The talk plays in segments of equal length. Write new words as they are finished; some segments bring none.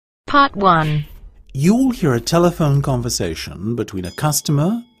Part 1. You'll hear a telephone conversation between a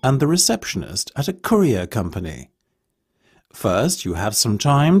customer and the receptionist at a courier company. First, you have some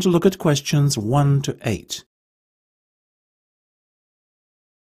time to look at questions 1 to 8.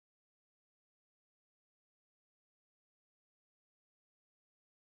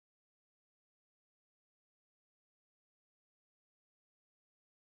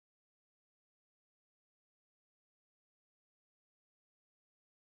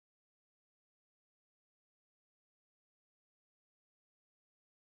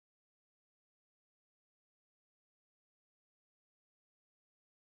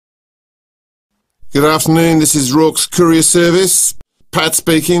 Good afternoon, this is Rourke's Courier Service. Pat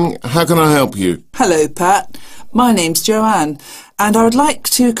speaking. How can I help you? Hello, Pat. My name's Joanne, and I would like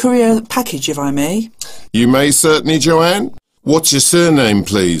to courier a package, if I may. You may certainly, Joanne. What's your surname,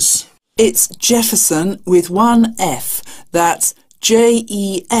 please? It's Jefferson with one F. That's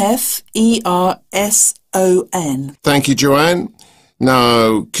Jefferson. Thank you, Joanne.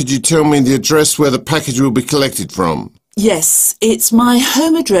 Now, could you tell me the address where the package will be collected from? Yes, it's my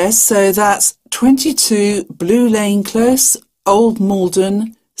home address, so that's 22 Blue Lane Close, Old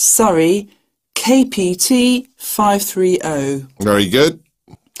Malden, Surrey, KPT 530. Very good.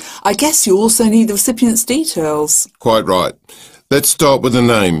 I guess you also need the recipient's details. Quite right. Let's start with the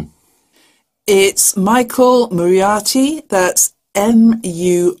name. It's Michael Muriarty, that's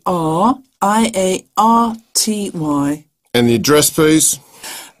Muriarty. And the address, please?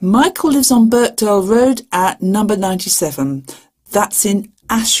 Michael lives on Birkdale Road at number 97. That's in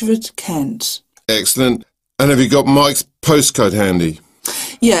Ashford, Kent. Excellent. And have you got Mike's postcode handy?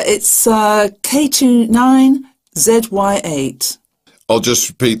 Yeah, it's K29ZY8. I'll just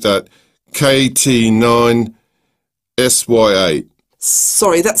repeat that. KT9SY8.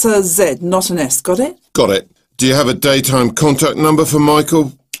 Sorry, that's a Z, not an S. Got it? Got it. Do you have a daytime contact number for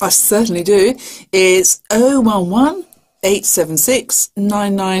Michael? I certainly do. It's 011-876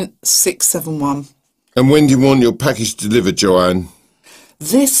 99671. And when do you want your package delivered, Joanne?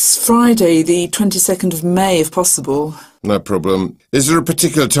 This Friday, the 22nd of May, if possible. No problem. Is there a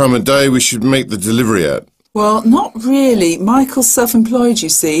particular time of day we should make the delivery at? Well, not really. Michael's self-employed, you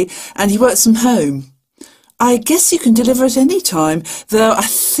see, and he works from home. I guess you can deliver at any time, though I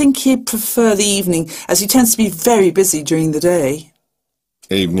think he'd prefer the evening, as he tends to be very busy during the day.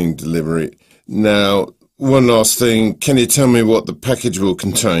 Evening delivery. Now, one last thing. Can you tell me what the package will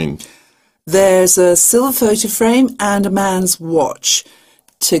contain? There's a silver photo frame and a man's watch.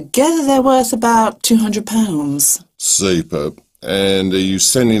 Together they're worth about £200. Superb. And are you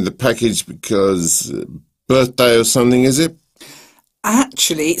sending the package because birthday or something, is it?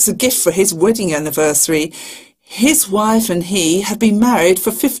 Actually, it's a gift for his wedding anniversary. His wife and he have been married for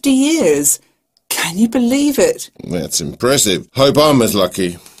 50 years. Can you believe it? That's impressive. Hope I'm as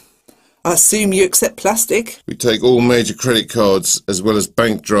lucky. I assume you accept plastic? We take all major credit cards as well as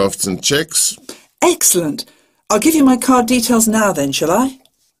bank drafts and cheques. Excellent. I'll give you my card details now then, shall I?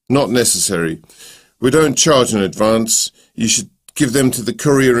 Not necessary. We don't charge in advance. You should give them to the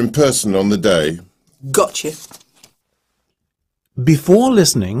courier in person on the day. Gotcha. Before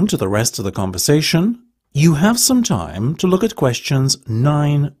listening to the rest of the conversation, you have some time to look at questions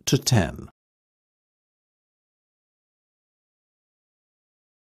 9 to 10.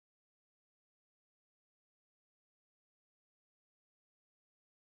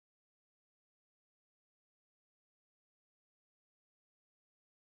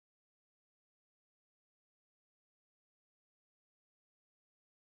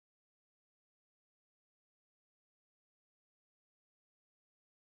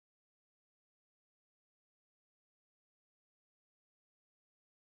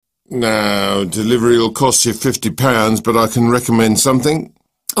 Now, delivery will cost you £50, but I can recommend something.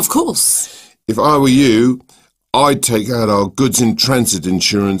 Of course. If I were you, I'd take out our goods in transit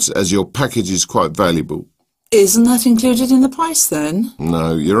insurance as your package is quite valuable. Isn't that included in the price then?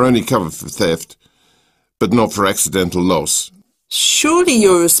 No, you're only covered for theft, but not for accidental loss. Surely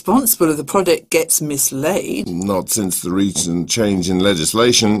you're responsible if the product gets mislaid. Not since the recent change in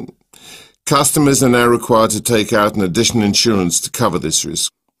legislation. Customers are now required to take out an additional insurance to cover this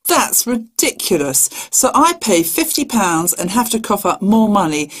risk. That's ridiculous. So I pay £50 and have to cough up more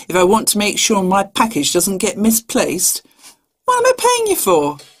money if I want to make sure my package doesn't get misplaced? What am I paying you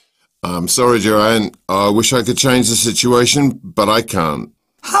for? I'm sorry, Joanne. I wish I could change the situation, but I can't.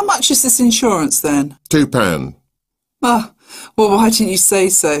 How much is this insurance then? £2. Oh, well, why didn't you say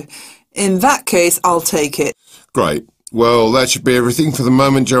so? In that case, I'll take it. Great. Well, that should be everything for the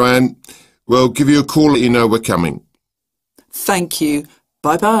moment, Joanne. We'll give you a call, let you know we're coming. Thank you.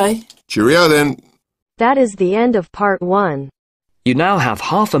 Bye-bye. Cheerio then. That is the end of part 1. You now have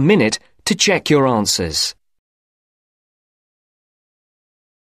half a minute to check your answers.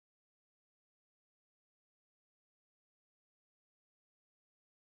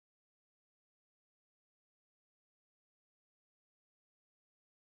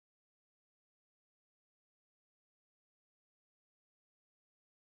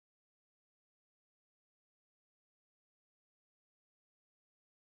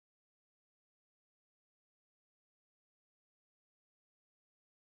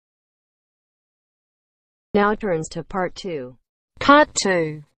 Now turns to part 2. Part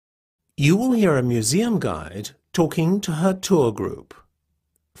 2. You will hear a museum guide talking to her tour group.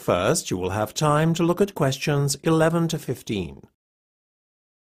 First, you will have time to look at questions 11 to 15.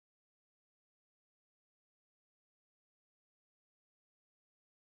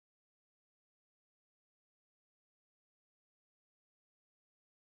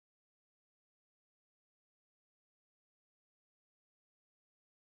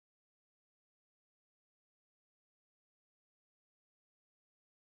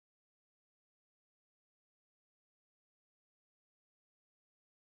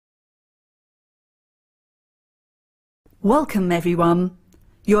 Welcome everyone.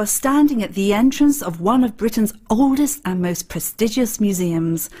 You are standing at the entrance of one of Britain's oldest and most prestigious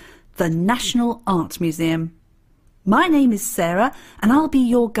museums, the National Art Museum. My name is Sarah and I'll be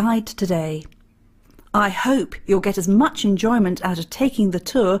your guide today. I hope you'll get as much enjoyment out of taking the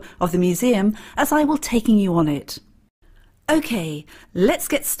tour of the museum as I will taking you on it. Okay, let's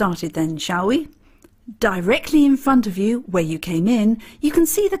get started then, shall we? Directly in front of you, where you came in, you can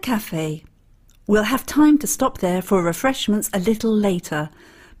see the cafe. We'll have time to stop there for refreshments a little later,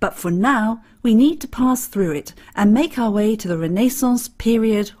 but for now we need to pass through it and make our way to the Renaissance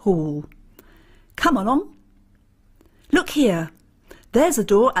Period Hall. Come along. Look here, there's a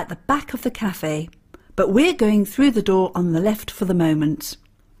door at the back of the cafe, but we're going through the door on the left for the moment.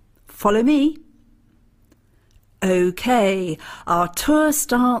 Follow me. Okay, our tour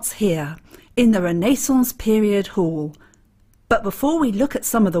starts here, in the Renaissance Period Hall. But before we look at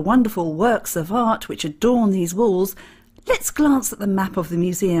some of the wonderful works of art which adorn these walls, let's glance at the map of the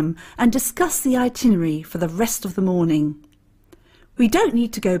museum and discuss the itinerary for the rest of the morning. We don't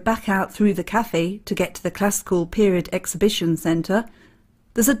need to go back out through the cafe to get to the Classical Period Exhibition Centre.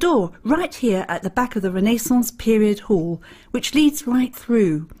 There's a door right here at the back of the Renaissance Period Hall which leads right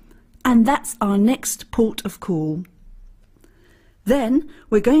through, and that's our next port of call. Then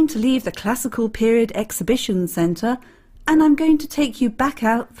we're going to leave the Classical Period Exhibition Centre and I'm going to take you back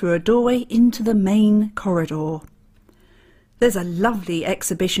out through a doorway into the main corridor. There's a lovely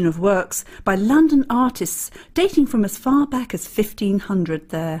exhibition of works by London artists dating from as far back as 1500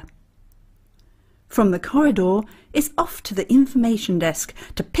 there. From the corridor, it's off to the information desk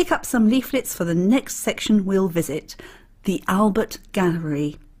to pick up some leaflets for the next section we'll visit, the Albert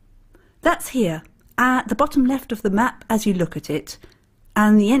Gallery. That's here, at the bottom left of the map as you look at it,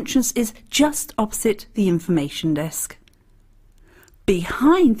 and the entrance is just opposite the information desk.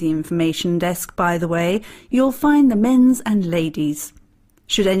 Behind the information desk, by the way, you'll find the men's and ladies,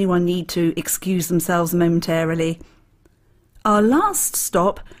 should anyone need to excuse themselves momentarily. Our last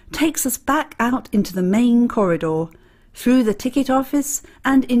stop takes us back out into the main corridor, through the ticket office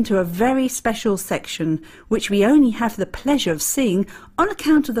and into a very special section which we only have the pleasure of seeing on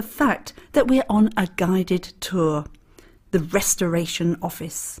account of the fact that we're on a guided tour, the Restoration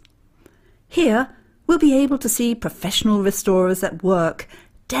Office. Here we'll be able to see professional restorers at work,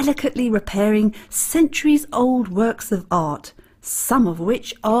 delicately repairing centuries-old works of art, some of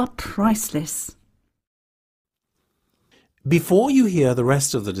which are priceless. Before you hear the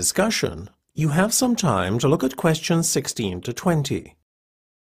rest of the discussion, you have some time to look at questions 16 to 20.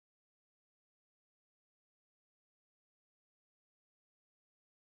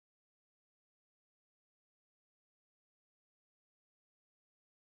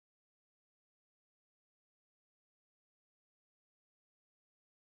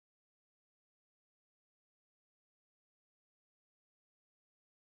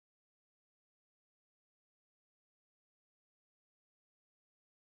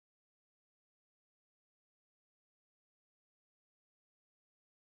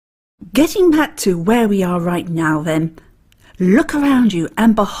 Getting back to where we are right now then, look around you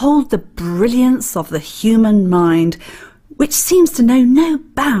and behold the brilliance of the human mind, which seems to know no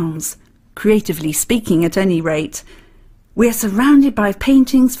bounds, creatively speaking at any rate. We are surrounded by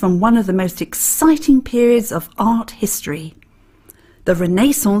paintings from one of the most exciting periods of art history. The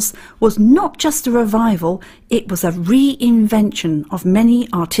Renaissance was not just a revival, it was a reinvention of many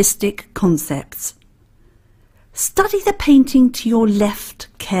artistic concepts. Study the painting to your left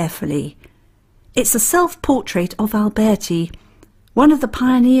carefully. It's a self-portrait of Alberti, one of the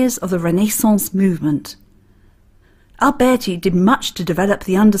pioneers of the Renaissance movement. Alberti did much to develop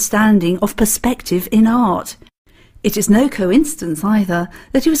the understanding of perspective in art. It is no coincidence either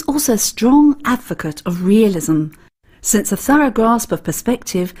that he was also a strong advocate of realism, since a thorough grasp of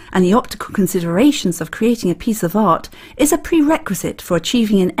perspective and the optical considerations of creating a piece of art is a prerequisite for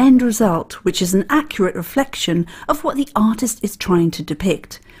achieving an end result which is an accurate reflection of what the artist is trying to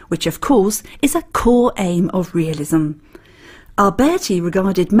depict, which of course is a core aim of realism. Alberti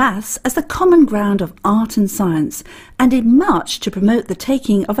regarded maths as the common ground of art and science and did much to promote the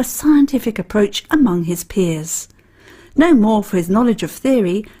taking of a scientific approach among his peers. No more for his knowledge of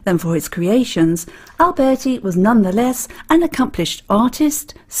theory than for his creations, Alberti was nonetheless an accomplished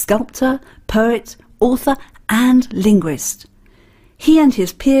artist, sculptor, poet, author and linguist. He and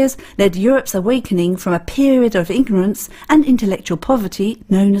his peers led Europe's awakening from a period of ignorance and intellectual poverty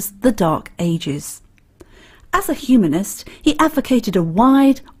known as the Dark Ages. As a humanist, he advocated a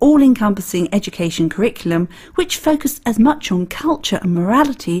wide, all-encompassing education curriculum which focused as much on culture and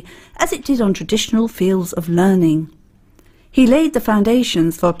morality as it did on traditional fields of learning. He laid the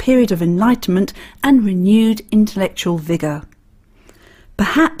foundations for a period of enlightenment and renewed intellectual vigour.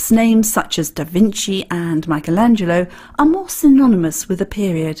 Perhaps names such as Da Vinci and Michelangelo are more synonymous with the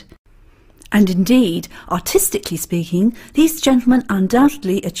period. And indeed, artistically speaking, these gentlemen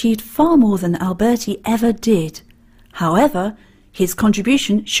undoubtedly achieved far more than Alberti ever did. However, his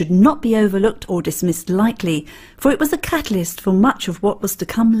contribution should not be overlooked or dismissed lightly, for it was a catalyst for much of what was to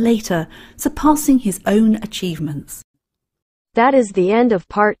come later, surpassing his own achievements. That is the end of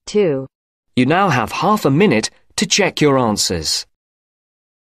part 2. You now have half a minute to check your answers.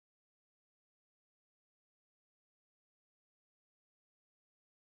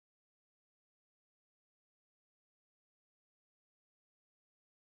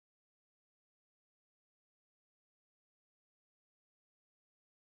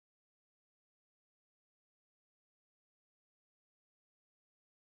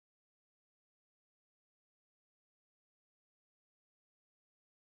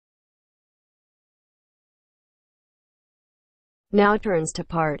 Now turns to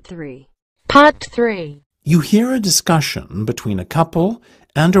part 3. Part 3. You hear a discussion between a couple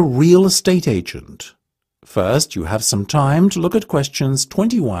and a real estate agent. First, you have some time to look at questions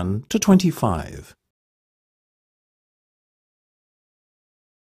 21 to 25.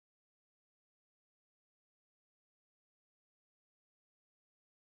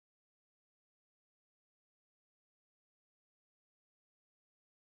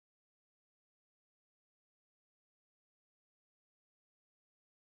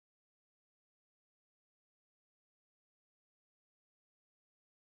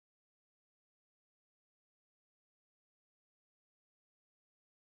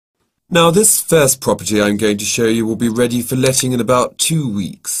 Now this first property I'm going to show you will be ready for letting in about 2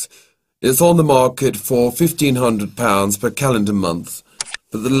 weeks. It's on the market for £1,500 per calendar month,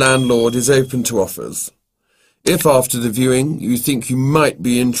 but the landlord is open to offers. If after the viewing you think you might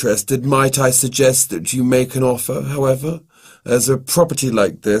be interested, might I suggest that you make an offer, however, as a property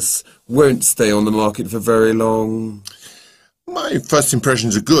like this won't stay on the market for very long. My first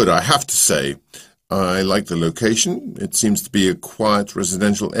impressions are good, I have to say. I like the location. It seems to be a quiet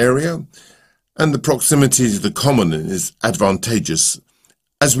residential area, and the proximity to the common is advantageous,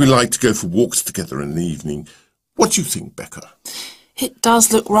 as we like to go for walks together in the evening. What do you think, Becca? It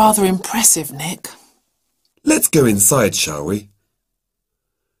does look rather impressive, Nick. Let's go inside, shall we?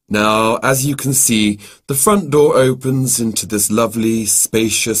 Now, as you can see, the front door opens into this lovely,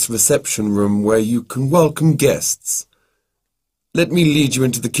 spacious reception room where you can welcome guests. Let me lead you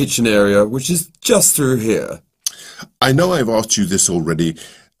into the kitchen area, which is just through here. I know I've asked you this already,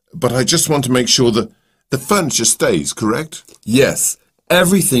 but I just want to make sure that the furniture stays, correct? Yes,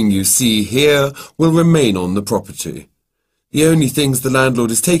 everything you see here will remain on the property. The only things the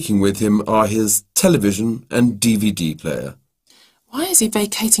landlord is taking with him are his television and DVD player. Why is he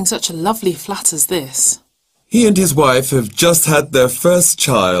vacating such a lovely flat as this? He and his wife have just had their first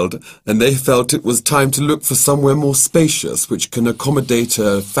child, and they felt it was time to look for somewhere more spacious which can accommodate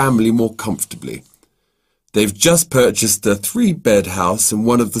a family more comfortably. They've just purchased a 3-bed house in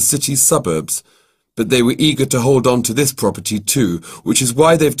one of the city's suburbs, but they were eager to hold on to this property too, which is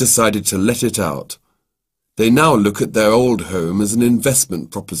why they've decided to let it out. They now look at their old home as an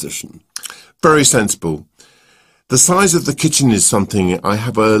investment proposition. Very sensible. The size of the kitchen is something I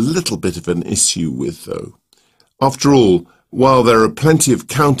have a little bit of an issue with, though. After all, while there are plenty of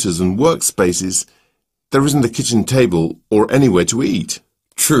counters and workspaces, there isn't a kitchen table or anywhere to eat.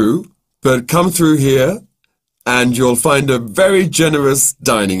 True, but come through here and you'll find a very generous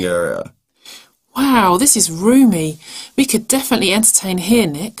dining area. Wow, this is roomy. We could definitely entertain here,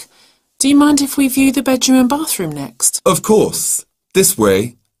 Nick. Do you mind if we view the bedroom and bathroom next? Of course. This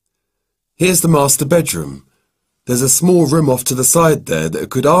way. Here's the master bedroom. There's a small room off to the side there that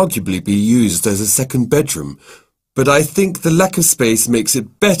could arguably be used as a second bedroom, but I think the lack of space makes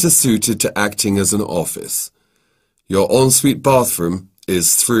it better suited to acting as an office. Your ensuite bathroom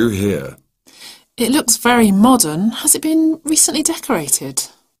is through here. It looks very modern. Has it been recently decorated?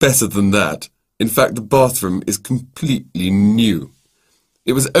 Better than that. In fact, the bathroom is completely new.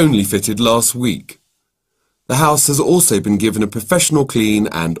 It was only fitted last week. The house has also been given a professional clean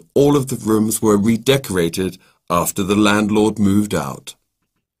and all of the rooms were redecorated after the landlord moved out.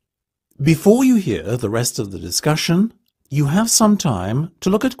 Before you hear the rest of the discussion, you have some time to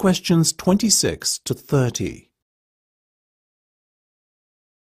look at questions 26 to 30.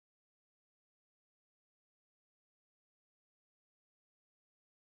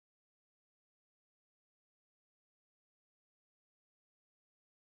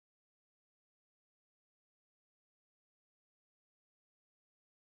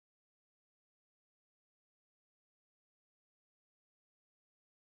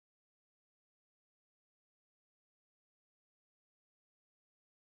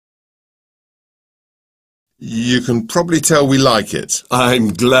 You can probably tell we like it.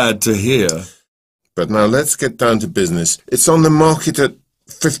 I'm glad to hear. But now let's get down to business. It's on the market at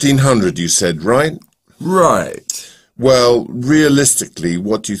 1,500, you said, right? Right. Well, realistically,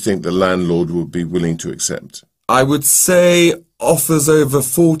 what do you think the landlord would be willing to accept? I would say offers over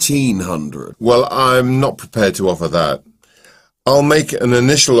 1,400. Well, I'm not prepared to offer that. I'll make an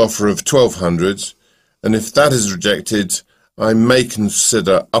initial offer of 1,200, and if that is rejected, I may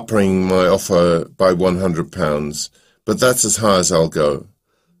consider upping my offer by £100, but that's as high as I'll go.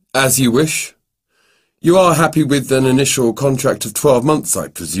 As you wish. You are happy with an initial contract of 12 months, I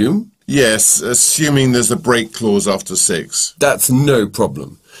presume? Yes, assuming there's a break clause after 6. That's no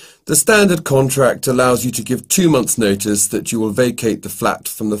problem. The standard contract allows you to give 2 months' notice that you will vacate the flat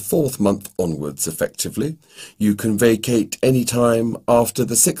from the 4th month onwards, effectively. You can vacate any time after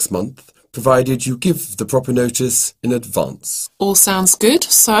the 6th month, provided you give the proper notice in advance. All sounds good.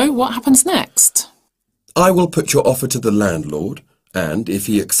 So, what happens next? I will put your offer to the landlord, and if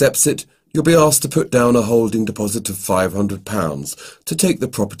he accepts it, you'll be asked to put down a holding deposit of £500 to take the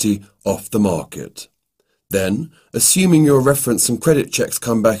property off the market. Then, assuming your reference and credit checks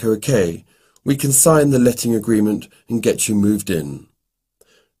come back okay, we can sign the letting agreement and get you moved in.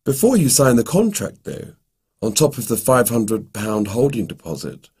 Before you sign the contract, though, on top of the £500 holding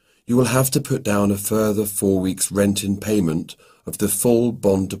deposit, you will have to put down a further 4 weeks' rent in payment of the full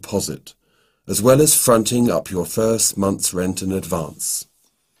bond deposit, as well as fronting up your first month's rent in advance.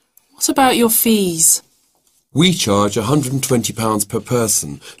 What about your fees? We charge £120 per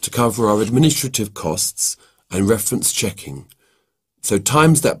person to cover our administrative costs and reference checking. So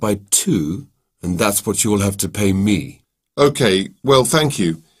times that by 2, and that's what you'll have to pay me. OK, well, thank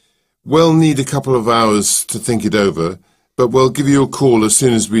you. We'll need a couple of hours to think it over, but we'll give you a call as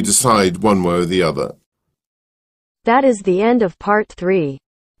soon as we decide one way or the other. That is the end of part 3.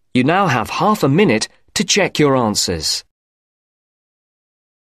 You now have half a minute to check your answers.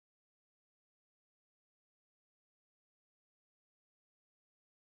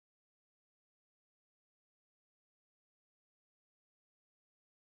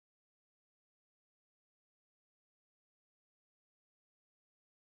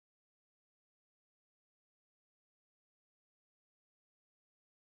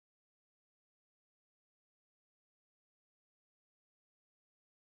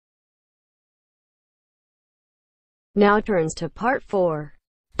 Now turns to part 4.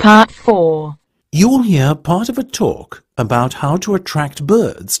 Part 4. You will hear part of a talk about how to attract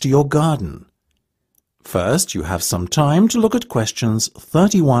birds to your garden. First, you have some time to look at questions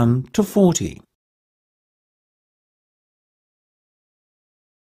 31 to 40.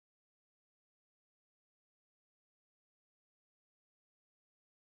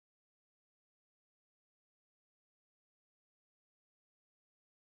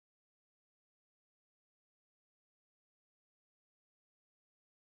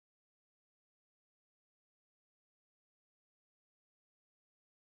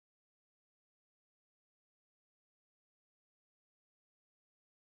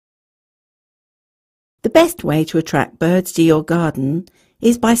 The best way to attract birds to your garden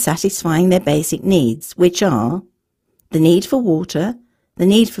is by satisfying their basic needs, which are the need for water, the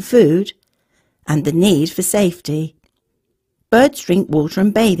need for food, and the need for safety. Birds drink water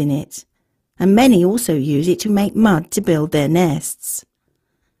and bathe in it, and many also use it to make mud to build their nests.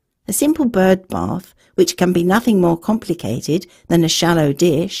 A simple bird bath, which can be nothing more complicated than a shallow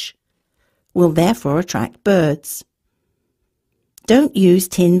dish, will therefore attract birds. Don't use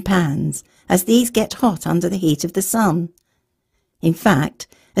tin pans, as these get hot under the heat of the sun. In fact,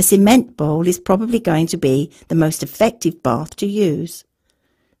 a cement bowl is probably going to be the most effective bath to use.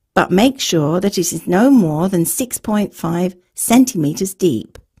 But make sure that it is no more than 6.5 centimetres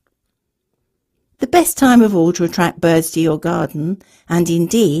deep. The best time of all to attract birds to your garden, and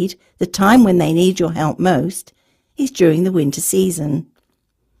indeed the time when they need your help most, is during the winter season.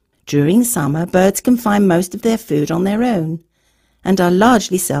 During summer, birds can find most of their food on their own and are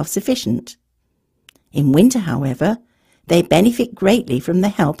largely self-sufficient. In winter, however, they benefit greatly from the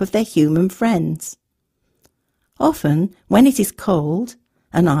help of their human friends. Often, when it is cold,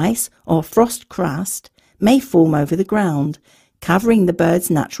 an ice or frost crust may form over the ground, covering the birds'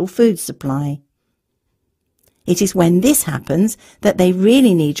 natural food supply. It is when this happens that they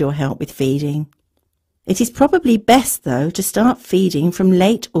really need your help with feeding. It is probably best, though, to start feeding from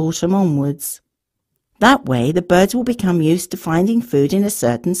late autumn onwards. That way the birds will become used to finding food in a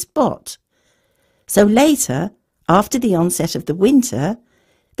certain spot. So later, after the onset of the winter,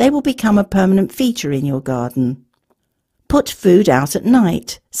 they will become a permanent feature in your garden. Put food out at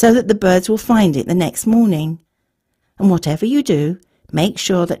night so that the birds will find it the next morning. And whatever you do, make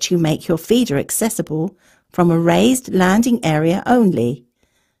sure that you make your feeder accessible from a raised landing area only.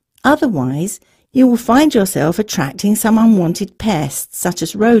 Otherwise, you will find yourself attracting some unwanted pests such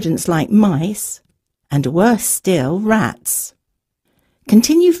as rodents like mice and, worse still, rats.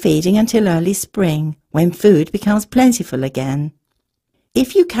 Continue feeding until early spring, when food becomes plentiful again.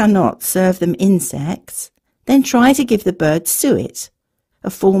 If you cannot serve them insects, then try to give the birds suet, a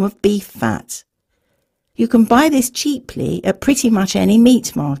form of beef fat. You can buy this cheaply at pretty much any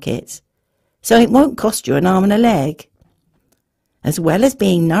meat market, so it won't cost you an arm and a leg. As well as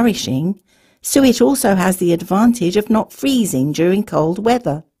being nourishing, suet also has the advantage of not freezing during cold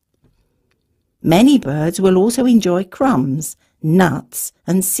weather. Many birds will also enjoy crumbs, nuts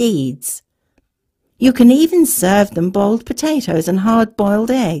and seeds. You can even serve them boiled potatoes and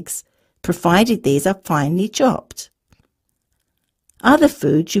hard-boiled eggs, provided these are finely chopped. Other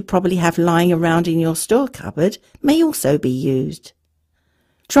foods you probably have lying around in your store cupboard may also be used.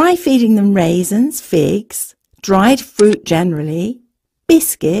 Try feeding them raisins, figs, dried fruit generally,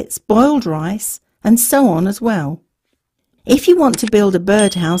 biscuits, boiled rice, and so on as well. If you want to build a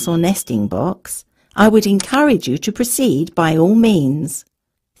birdhouse or nesting box, I would encourage you to proceed by all means.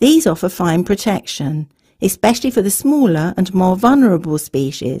 These offer fine protection, especially for the smaller and more vulnerable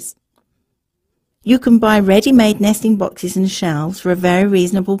species. You can buy ready-made nesting boxes and shelves for a very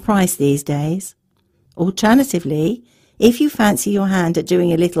reasonable price these days. Alternatively, if you fancy your hand at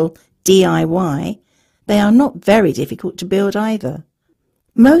doing a little DIY, they are not very difficult to build either.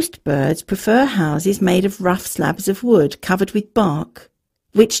 Most birds prefer houses made of rough slabs of wood covered with bark,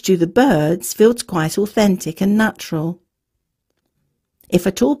 which to the birds feels quite authentic and natural. If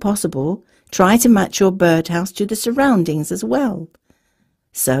at all possible, try to match your birdhouse to the surroundings as well.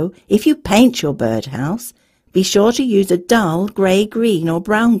 So, if you paint your birdhouse, be sure to use a dull grey-green or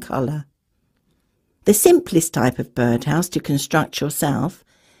brown colour. The simplest type of birdhouse to construct yourself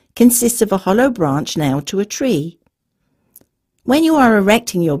consists of a hollow branch nailed to a tree. When you are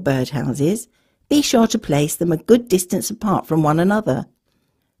erecting your birdhouses, be sure to place them a good distance apart from one another.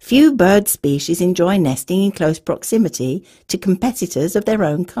 Few bird species enjoy nesting in close proximity to competitors of their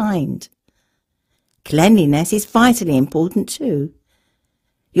own kind. Cleanliness is vitally important too.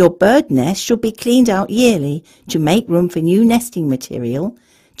 Your bird nest should be cleaned out yearly to make room for new nesting material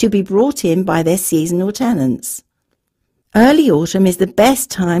to be brought in by their seasonal tenants. Early autumn is the best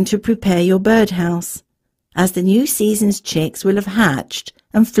time to prepare your birdhouse, as the new season's chicks will have hatched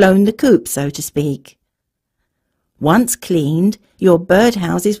and flown the coop, so to speak. Once cleaned, your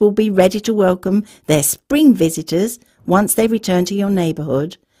birdhouses will be ready to welcome their spring visitors once they return to your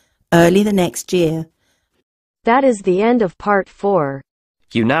neighbourhood early the next year. That is the end of part 4.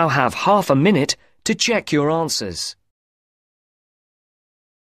 You now have half a minute to check your answers.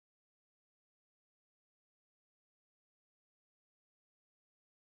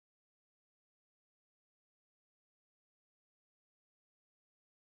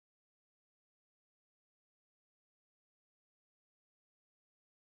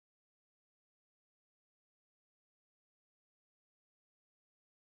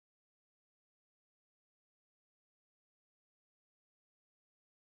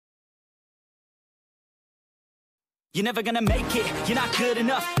 You're never gonna make it, you're not good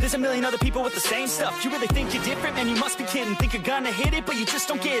enough. There's a million other people with the same stuff. You really think you're different? Man, you must be kidding. Think you're gonna hit it, but you just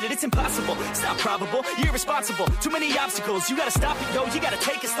don't get it. It's impossible, it's not probable, you're irresponsible. Too many obstacles, you gotta stop it, yo. You gotta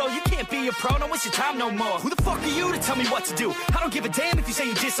take it slow, you can't be a pro. Don't waste your time no more. Who the fuck are you to tell me what to do? I don't give a damn if you say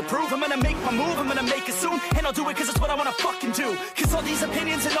you disapprove. I'm gonna make my move, I'm gonna make it soon. And I'll do it cause it's what I wanna fucking do. Cause all these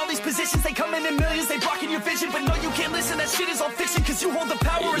opinions and all these positions, they come in millions, they blocking your vision. But no, you can't listen, that shit is all fiction. Cause you hold the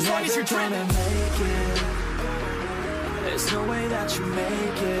power as long as you're dreaming. There's no way that you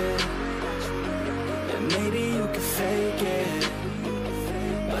make it. And maybe you can fake it,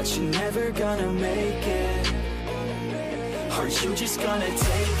 but you're never gonna make it. Are you just gonna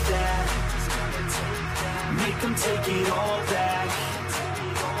take that? Make them take it all back.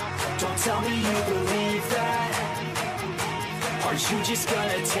 Don't tell me you believe that. Are you just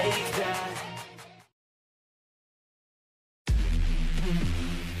gonna take that?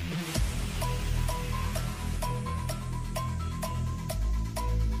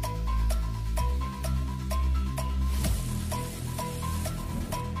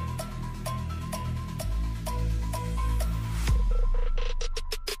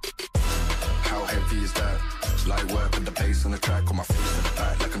 Light work with the bass on the track, on my face to the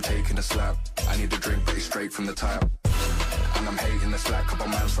back like I'm taking a slap. I need a drink, but it's straight from the tap. And I'm hating the slack, couple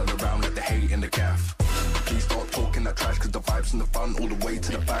man slide around like the hate in the gaff. Please stop talking that trash, cause the vibes in the front all the way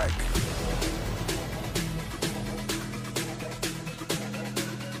to the back.